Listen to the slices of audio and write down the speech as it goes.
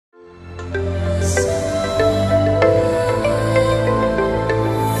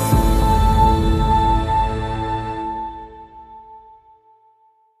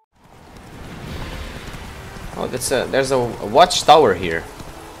there's a watchtower here.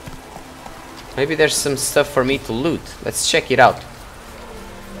 Maybe there's some stuff for me to loot. Let's check it out.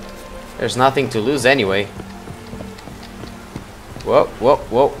 There's nothing to lose anyway. Whoa, whoa,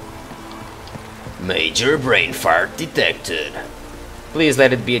 whoa. Major brain fart detected. Please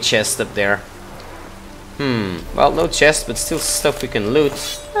let it be a chest up there. Well, no chest, but still stuff we can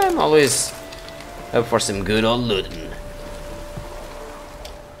loot. I'm always up for some good old looting.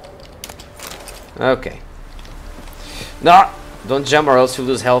 Okay. No! Don't jump or else you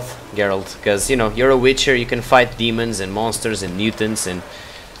lose health, Geralt. Because, you know, you're a witcher, you can fight demons and monsters and mutants and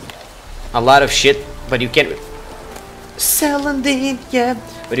a lot of shit, but you can't... Saladin, yeah.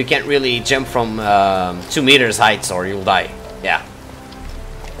 But you can't really jump from 2 meters heights or you'll die. Yeah.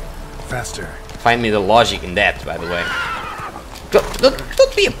 Faster. Find me the logic in that, by the way.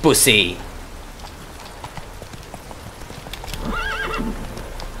 Don't be a pussy.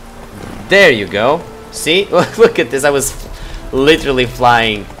 There you go. See? Look at this. I was literally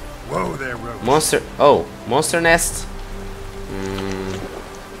flying. Whoa there, Roach. Monster. Oh, monster nest.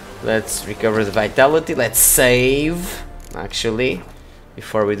 Let's recover the vitality. Let's save. Actually,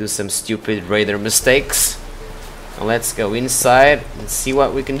 before we do some stupid raider mistakes. Now let's go inside and see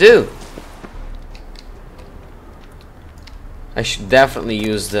what we can do. I should definitely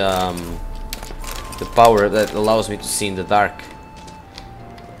use the power that allows me to see in the dark.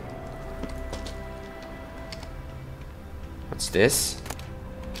 What's this?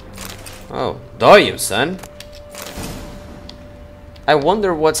 Oh, Doyu, son. I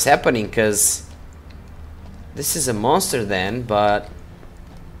wonder what's happening, cause this is a monster then, but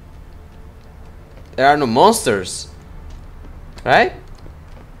there are no monsters, right?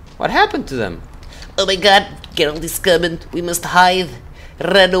 What happened to them? Oh my god, Geralt is coming. We must hide.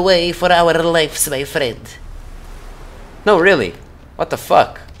 Run away for our lives, my friend. No, really? What the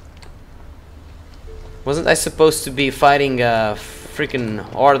fuck? Wasn't I supposed to be fighting a freaking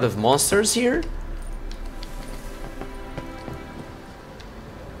horde of monsters here?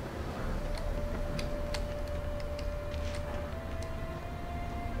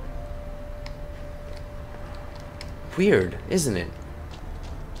 Weird, isn't it?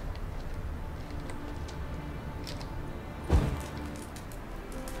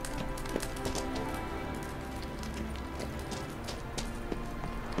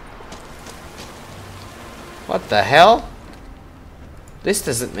 What the hell? This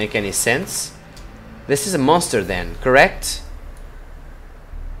doesn't make any sense. This is a monster then, correct?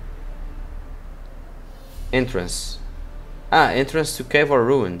 Entrance. Ah, entrance to cave or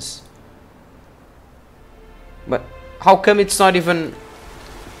ruins. But how come it's not even...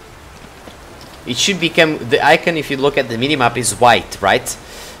 It should become... The icon, if you look at the minimap, is white, right?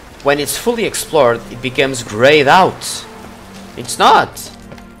 When it's fully explored, it becomes grayed out. It's not.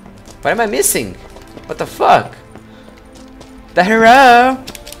 What am I missing? What the fuck? The hero!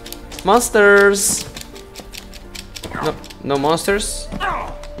 Monsters! No, no monsters?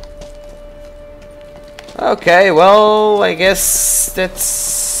 Okay, well, I guess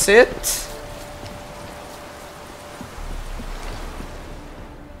that's it.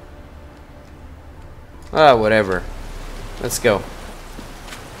 Ah, whatever. Let's go.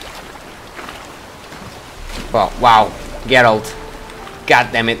 Wow, wow. Geralt.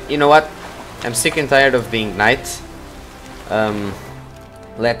 God damn it. You know what? I'm sick and tired of being knight.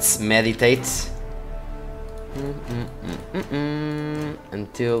 Let's meditate.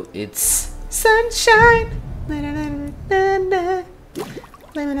 Until it's sunshine.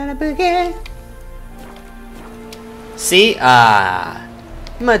 See? Ah,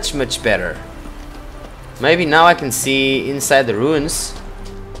 much better. Maybe now I can see inside the ruins.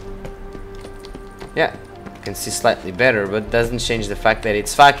 Yeah, I can see slightly better, but doesn't change the fact that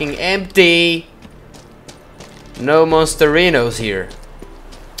it's fucking empty. No monsterinos here.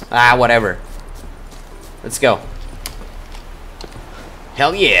 Ah, whatever. Let's go.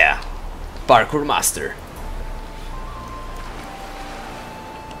 Hell yeah. Parkour master.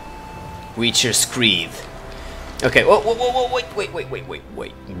 Witcher's Creed. Okay, whoa, wait.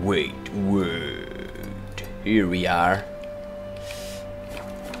 Here we are.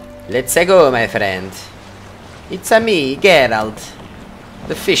 Let's go, my friend. It's a me, Geralt,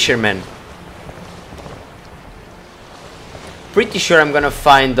 the fisherman. Pretty sure I'm gonna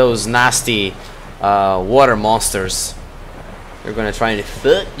find those nasty water monsters. They're gonna try and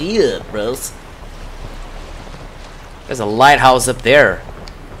fuck you up, bros. There's a lighthouse up there.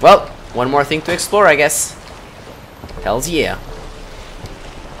 Well, one more thing to explore, I guess. Hells yeah.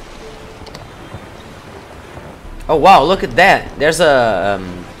 Oh wow, look at that. There's a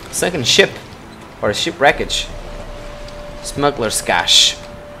sunken ship. Or a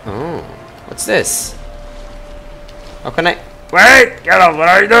How can I? Wait! Get off! What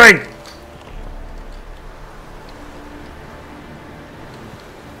are you doing?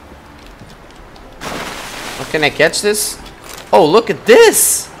 How can I catch this? Oh, look at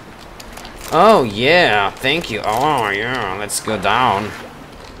this! Oh yeah, thank you. Oh yeah, let's go down.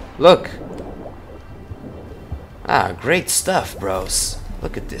 Look. Ah, great stuff, bros.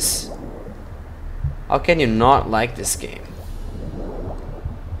 Look at this. How can you not like this game?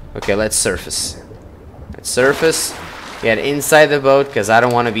 Okay, let's surface. Let's surface. Get inside the boat, because I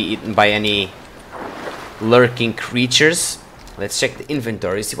don't want to be eaten by any lurking creatures. Let's check the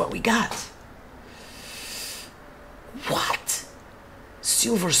inventory, see what we got. What?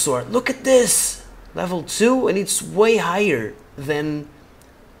 Silver sword. Look at this. Level 2, and it's way higher than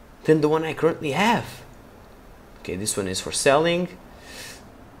the one I currently have. Okay, this one is for selling.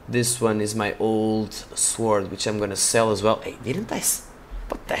 This one is my old sword, which I'm gonna sell as well. Hey, didn't I?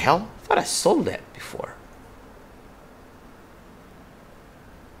 What the hell? I thought I sold that before.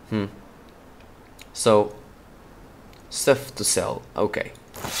 So, stuff to sell. Okay.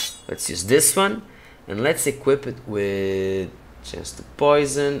 Let's use this one. And let's equip it with chance to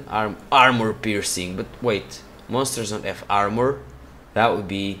poison, armor piercing. But wait, monsters don't have armor. That would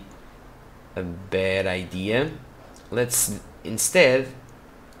be a bad idea. Let's instead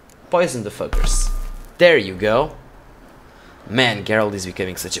poison the fuckers. There you go. Man, Geralt is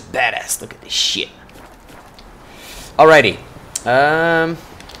becoming such a badass. Look at this shit. Alrighty.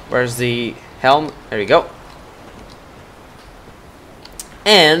 Where's the helm? There you go.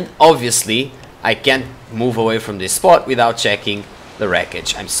 And obviously, I can't move away from this spot without checking the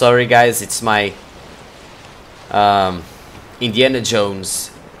wreckage. I'm sorry, guys. It's my Indiana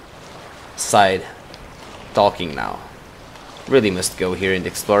Jones side talking now. Really must go here and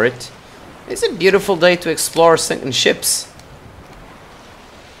explore it. It's a beautiful day to explore sinking ships.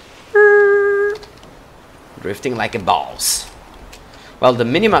 Drifting like a boss. Well, the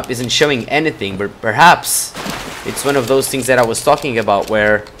minimap isn't showing anything, but perhaps it's one of those things that I was talking about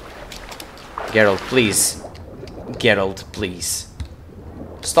where... Geralt, please. Geralt, please.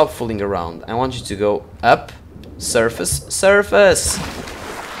 Stop fooling around. I want you to go up. Surface. Surface!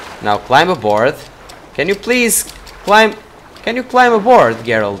 Now climb aboard. Can you please climb... Can you climb aboard,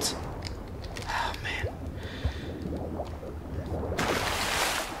 Geralt? Oh, man.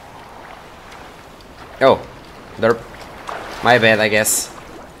 Oh. Derp. My bad, I guess.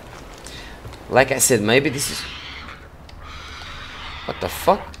 Like I said, maybe this is... What the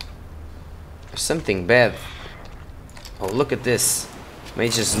fuck? There's something bad. Oh, look at this.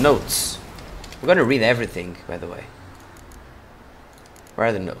 Mage's notes. I'm gonna read everything, by the way. Where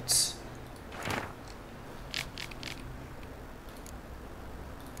are the notes?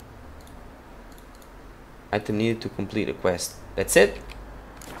 Item needed to complete a quest. That's it?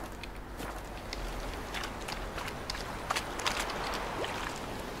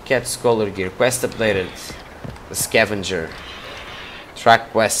 Cat Scholar Gear. Quest updated. The Scavenger.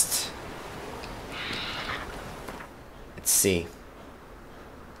 Track quest. Let's see.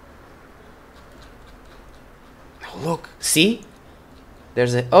 Oh, look. See?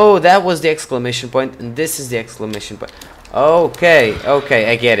 There's a... Oh, that was the exclamation point, and this is the exclamation point. Okay,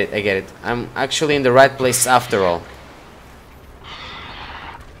 okay, I get it, I get it. I'm actually in the right place after all.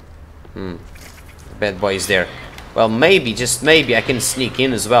 Bad boy is there. Well, maybe, just maybe, I can sneak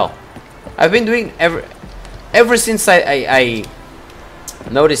in as well. I've been doing ever since I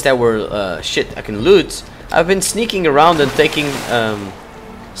noticed that we're shit I can loot. I've been sneaking around and taking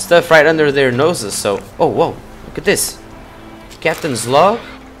stuff right under their noses. So, oh whoa, look at this, Captain's log.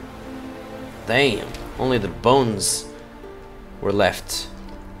 Damn, only the bones were left.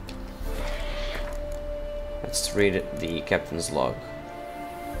 Let's read it, the Captain's log.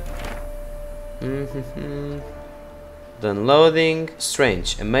 Done loading.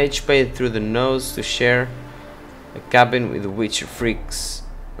 Strange. A mage paid through the nose to share a cabin with witcher freaks.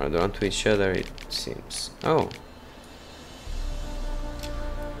 Or don't to each other, it seems. Oh.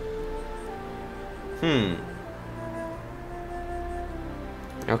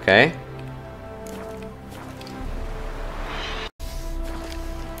 Okay.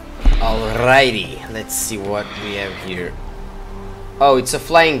 Alrighty, let's see what we have here. Oh, it's a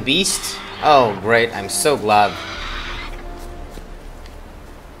flying beast? Oh, great, I'm so glad.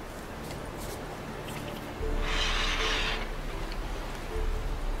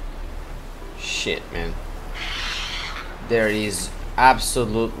 Shit, man. There is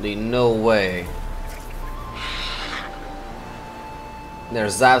absolutely no way.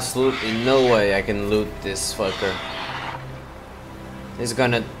 There's absolutely no way I can loot this fucker. He's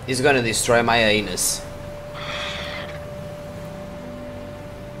gonna destroy my anus.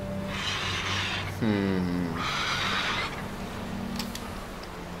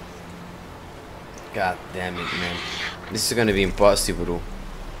 God damn it, man. This is gonna be impossible.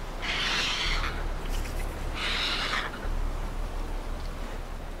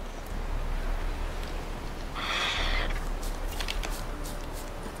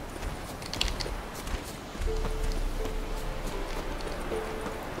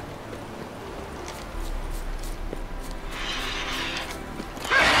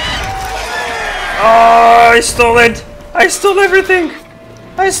 Oh, I stole it! I stole everything!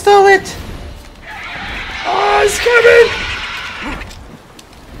 I stole it! Oh, it's coming!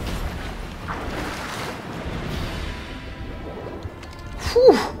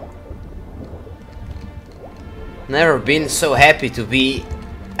 Whew. Never been so happy to be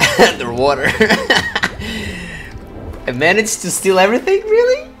underwater. I managed to steal everything,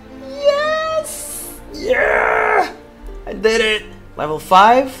 really? Yes! Yeah! I did it! Level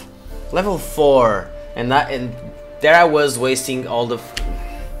 5? Level 4, and there I was wasting all the.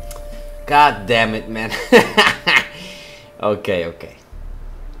 God damn it, man. Okay.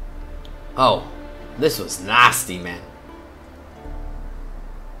 Oh, this was nasty, man.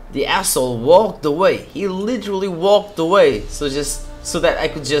 The asshole walked away. He literally walked away, so that I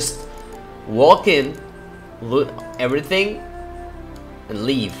could just walk in, loot everything, and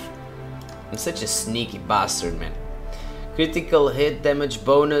leave. I'm such a sneaky bastard, man. Critical hit damage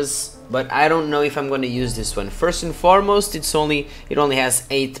bonus, but I don't know if I'm gonna use this one. First and foremost, it only has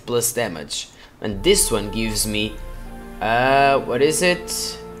 8 plus damage, and this one gives me what is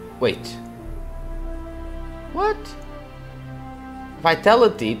it? Wait, what?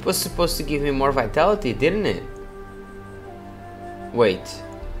 Vitality. It was supposed to give me more vitality, didn't it? Wait.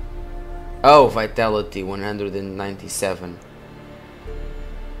 Oh, vitality 197.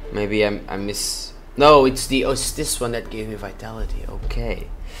 Maybe I miss. No, it's this one that gave me vitality. Okay.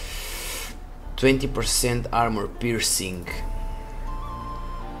 20% armor piercing.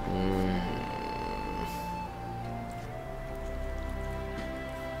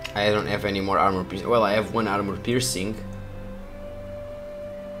 I don't have any more armor piercing. Well, I have one armor piercing.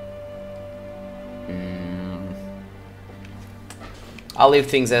 I'll leave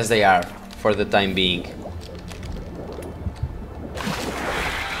things as they are for the time being.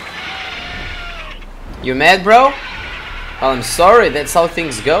 You mad, bro? Well, I'm sorry, that's how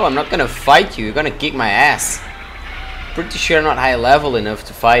things go. I'm not gonna fight you, you're gonna kick my ass. Pretty sure I'm not high level enough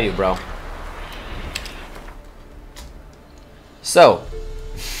to fight you, bro. So,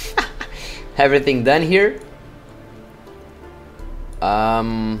 everything done here?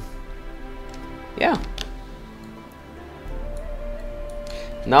 Yeah.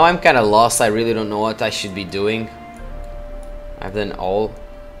 Now I'm kinda lost, I really don't know what I should be doing. I've done all.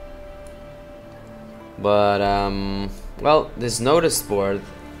 But, well, this notice board,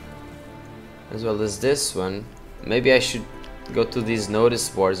 as well as this one, maybe I should go to these notice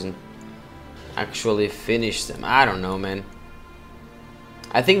boards and actually finish them. I don't know, man.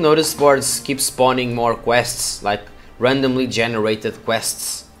 I think notice boards keep spawning more quests, like randomly generated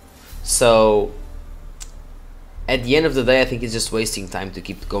quests. So, at the end of the day, I think it's just wasting time to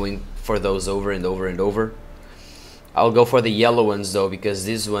keep going for those over and over and over. I'll go for the yellow ones though, because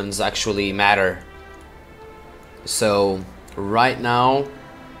these ones actually matter. So right now,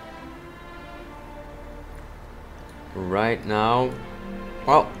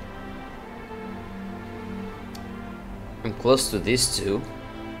 well, I'm close to these two.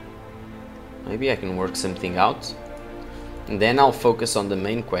 Maybe I can work something out, and then I'll focus on the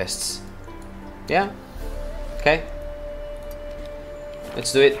main quests. Yeah, okay,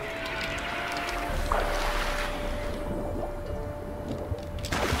 let's do it.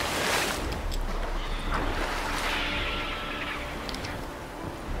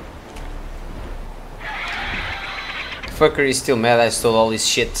 Fucker is still mad I stole all his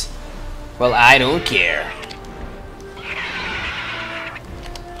shit. Well, I don't care.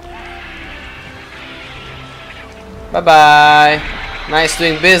 Bye bye. Nice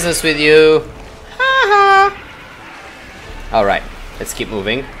doing business with you. Haha. Alright, let's keep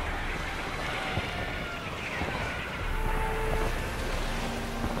moving.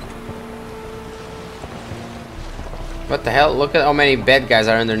 What the hell? Look at how many bad guys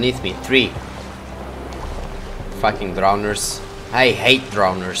are underneath me. 3. Fucking drowners. I hate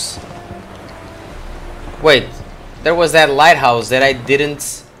drowners. Wait, there was that lighthouse that I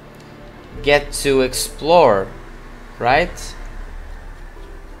didn't get to explore, right?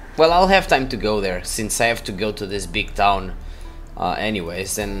 Well, I'll have time to go there since I have to go to this big town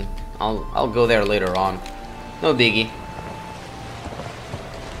anyways, and I'll go there later on. No biggie.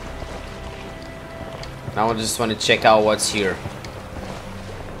 Now I just want to check out what's here.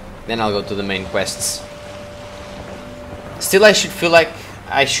 Then I'll go to the main quests. Still, I should feel like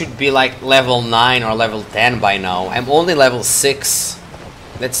I should be like level 9 or level 10 by now. I'm only level 6.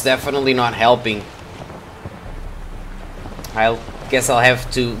 That's definitely not helping. I guess I'll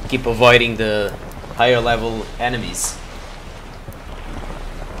have to keep avoiding the higher level enemies.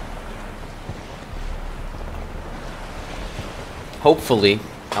 Hopefully,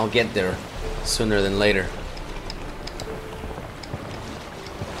 I'll get there sooner than later.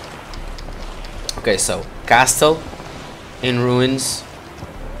 Okay, so castle in ruins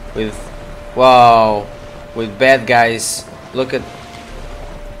with wow, with bad guys. Look at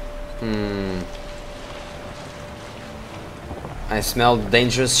I smell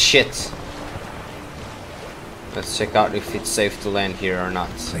dangerous shit. Let's check out if it's safe to land here or not.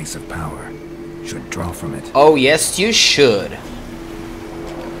 Place of power. Should draw from it. Oh yes, you should.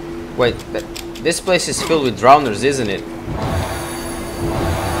 Wait, this place is filled with drowners, isn't it?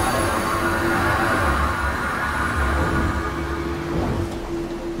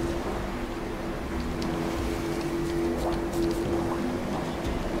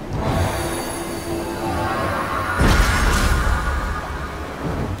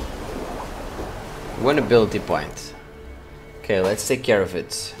 One ability point. Okay, let's take care of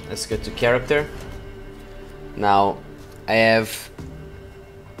it. Let's go to character. Now, I have...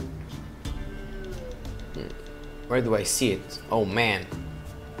 Where do I see it? Oh man.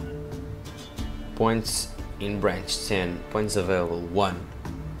 Points in branch 10. Points available 1.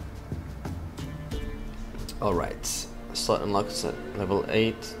 Alright. Slot unlocked at level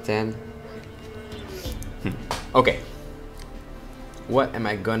 8, 10. Okay. What am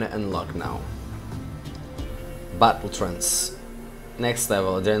I gonna unlock now? Battle trance. Next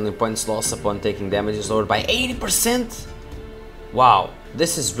level, adrenaline points lost upon taking damage is lowered by 80%. Wow,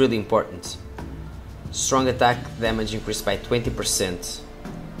 this is really important. Strong attack damage increased by 20%.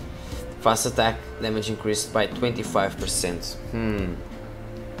 Fast attack damage increased by 25%.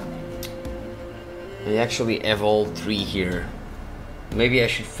 I actually have all 3 here. Maybe I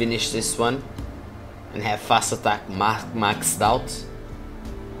should finish this one and have fast attack maxed out.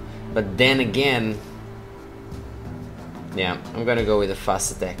 But then again, yeah, I'm gonna go with a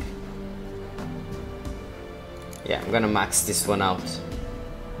fast attack. Yeah, I'm gonna max this one out.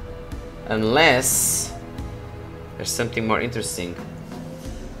 Unless there's something more interesting.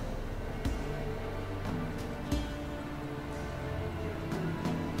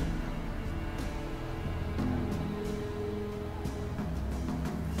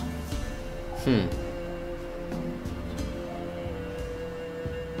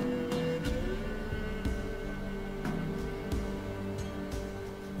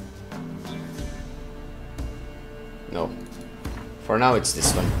 No. For now it's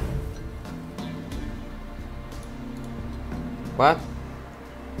this one. What?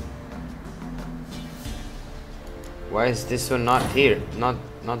 Why is this one not here? Not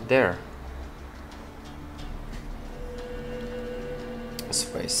there.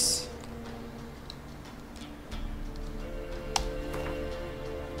 Space.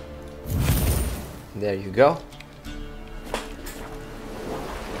 There you go.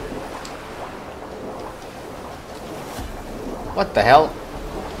 What the hell?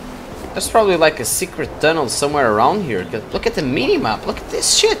 There's probably like a secret tunnel somewhere around here. Look at the mini-map. Look at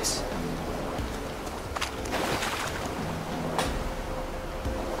this shit.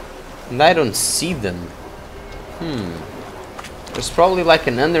 And I don't see them. There's probably like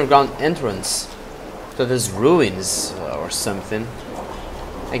an underground entrance to these ruins or something.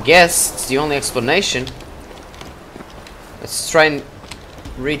 I guess it's the only explanation. Let's try and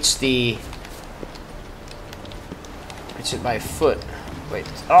reach it by foot. Wait.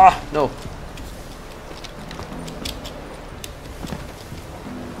 Ah, no.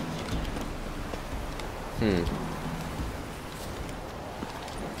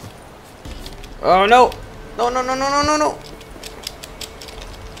 Oh no. No, no, no, no, no, no, no.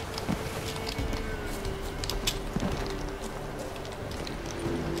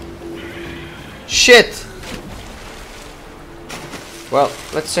 Shit. Well,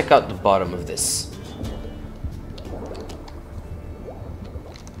 let's check out the bottom of this.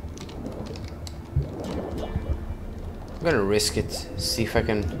 I'm gonna risk it, see if I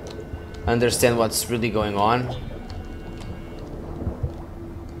can understand what's really going on.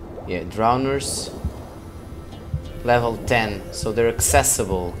 Yeah, drowners. Level 10, so they're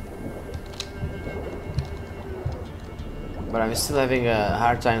accessible. But I'm still having a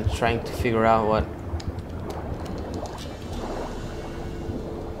hard time trying to figure out what...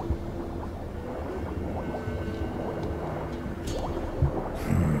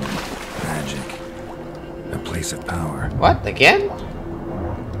 Magic. A place of power. What? Again?